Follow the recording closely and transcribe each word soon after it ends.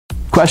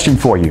Question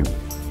for you.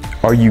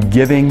 Are you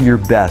giving your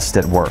best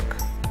at work?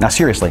 Now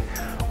seriously,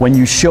 when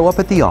you show up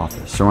at the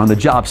office or on the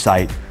job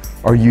site,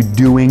 are you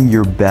doing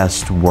your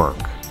best work?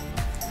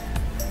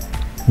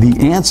 The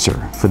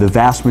answer for the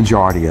vast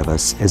majority of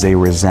us is a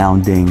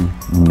resounding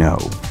no.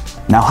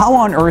 Now, how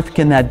on earth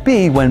can that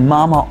be when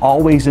Mama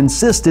always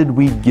insisted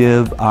we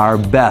give our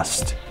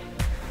best?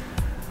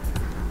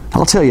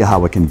 I'll tell you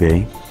how it can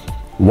be.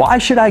 Why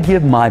should I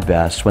give my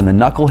best when the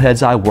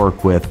knuckleheads I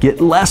work with get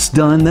less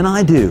done than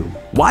I do?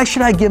 Why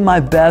should I give my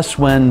best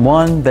when,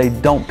 one, they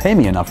don't pay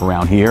me enough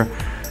around here,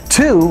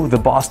 two, the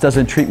boss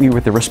doesn't treat me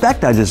with the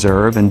respect I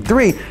deserve, and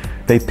three,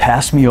 they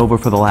pass me over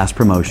for the last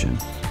promotion?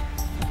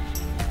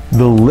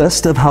 The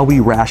list of how we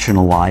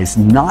rationalize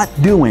not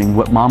doing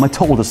what Mama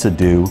told us to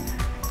do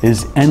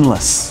is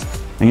endless.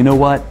 And you know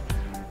what?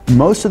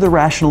 Most of the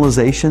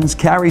rationalizations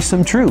carry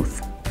some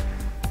truth.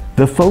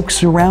 The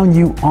folks around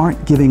you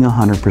aren't giving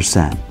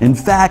 100%. In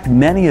fact,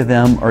 many of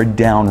them are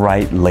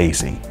downright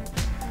lazy.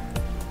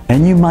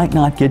 And you might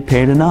not get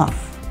paid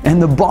enough.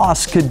 And the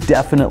boss could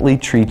definitely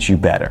treat you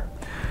better.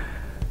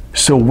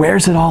 So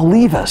where's it all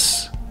leave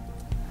us?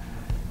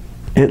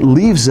 It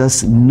leaves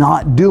us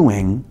not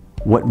doing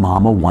what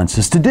Mama wants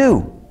us to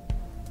do.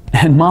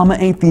 And Mama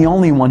ain't the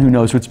only one who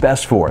knows what's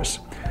best for us.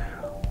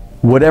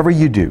 Whatever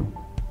you do,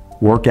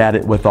 work at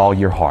it with all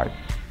your heart,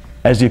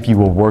 as if you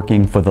were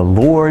working for the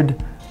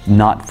Lord,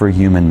 not for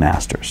human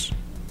masters.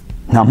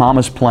 Now,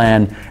 Mama's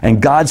plan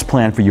and God's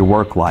plan for your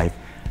work life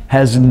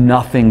has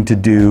nothing to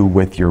do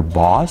with your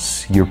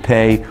boss, your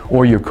pay,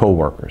 or your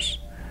coworkers.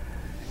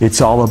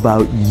 It's all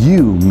about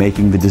you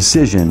making the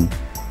decision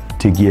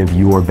to give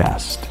your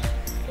best.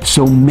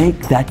 So make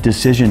that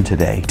decision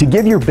today to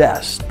give your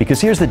best,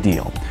 because here's the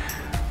deal.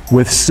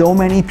 With so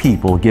many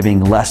people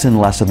giving less and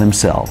less of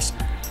themselves,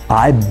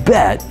 I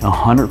bet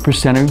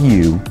 100% of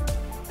you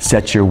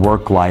set your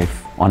work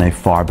life on a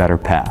far better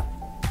path.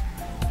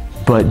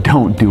 But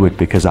don't do it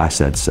because I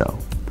said so.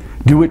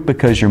 Do it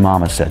because your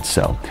mama said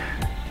so.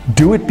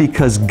 Do it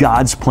because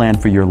God's plan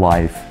for your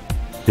life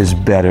is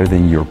better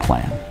than your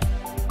plan.